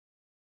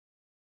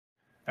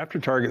After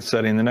target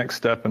setting, the next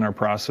step in our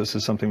process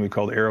is something we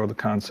call Aero the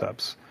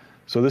concepts.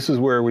 So this is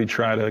where we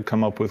try to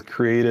come up with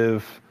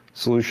creative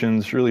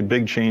solutions, really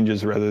big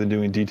changes rather than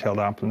doing detailed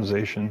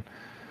optimization.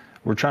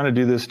 We're trying to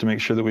do this to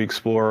make sure that we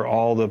explore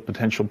all the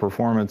potential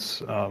performance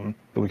that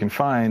we can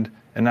find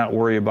and not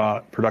worry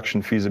about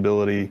production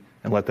feasibility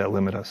and let that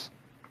limit us.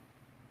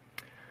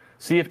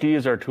 CFD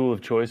is our tool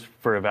of choice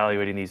for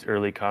evaluating these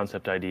early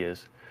concept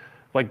ideas.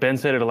 Like Ben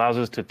said, it allows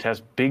us to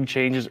test big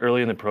changes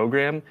early in the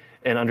program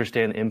and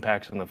understand the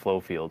impacts on the flow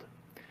field.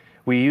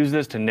 We use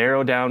this to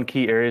narrow down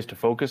key areas to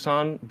focus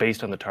on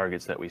based on the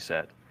targets that we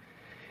set.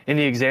 In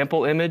the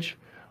example image,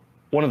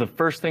 one of the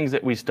first things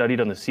that we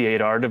studied on the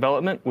C8R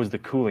development was the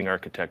cooling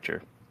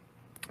architecture.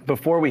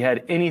 Before we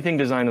had anything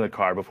designed in the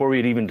car, before we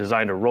had even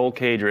designed a roll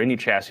cage or any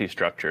chassis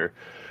structure,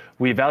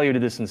 we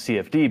evaluated this in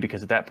CFD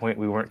because at that point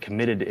we weren't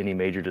committed to any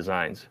major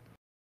designs.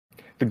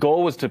 The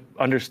goal was to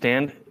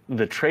understand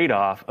the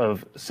trade-off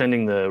of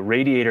sending the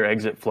radiator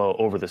exit flow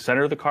over the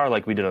center of the car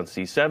like we did on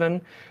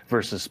C7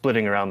 versus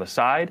splitting around the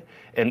side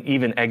and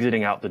even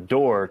exiting out the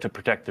door to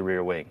protect the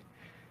rear wing.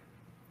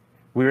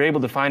 We were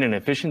able to find an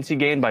efficiency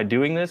gain by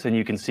doing this, and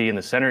you can see in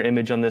the center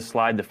image on this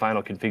slide the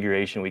final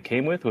configuration we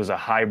came with was a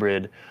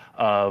hybrid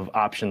of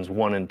options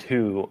 1 and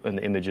 2 in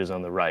the images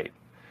on the right.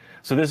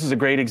 So this is a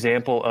great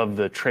example of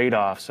the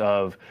trade-offs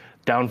of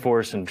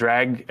downforce and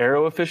drag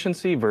aero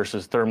efficiency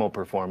versus thermal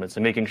performance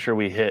and making sure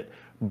we hit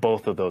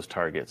both of those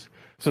targets.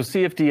 So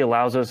CFD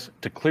allows us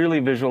to clearly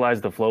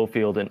visualize the flow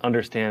field and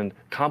understand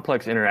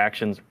complex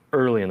interactions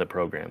early in the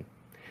program.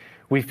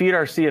 We feed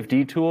our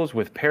CFD tools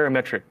with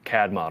parametric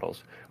CAD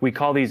models. We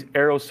call these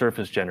Aero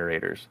surface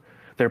generators.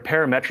 They're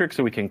parametric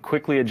so we can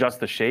quickly adjust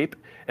the shape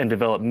and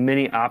develop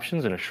many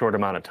options in a short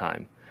amount of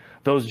time.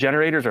 Those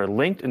generators are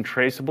linked and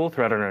traceable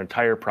throughout our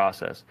entire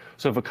process.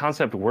 So if a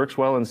concept works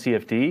well in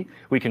CFD,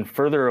 we can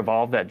further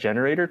evolve that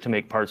generator to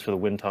make parts for the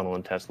wind tunnel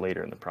and test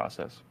later in the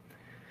process.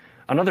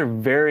 Another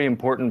very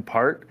important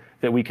part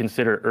that we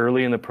consider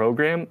early in the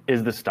program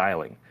is the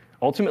styling.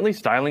 Ultimately,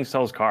 styling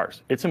sells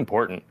cars. It's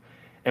important,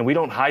 and we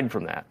don't hide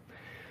from that.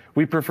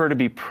 We prefer to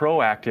be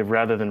proactive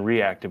rather than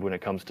reactive when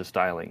it comes to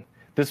styling.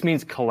 This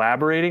means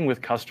collaborating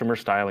with customer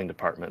styling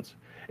departments.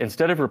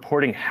 Instead of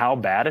reporting how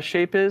bad a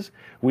shape is,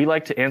 we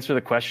like to answer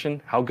the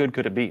question, how good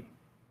could it be?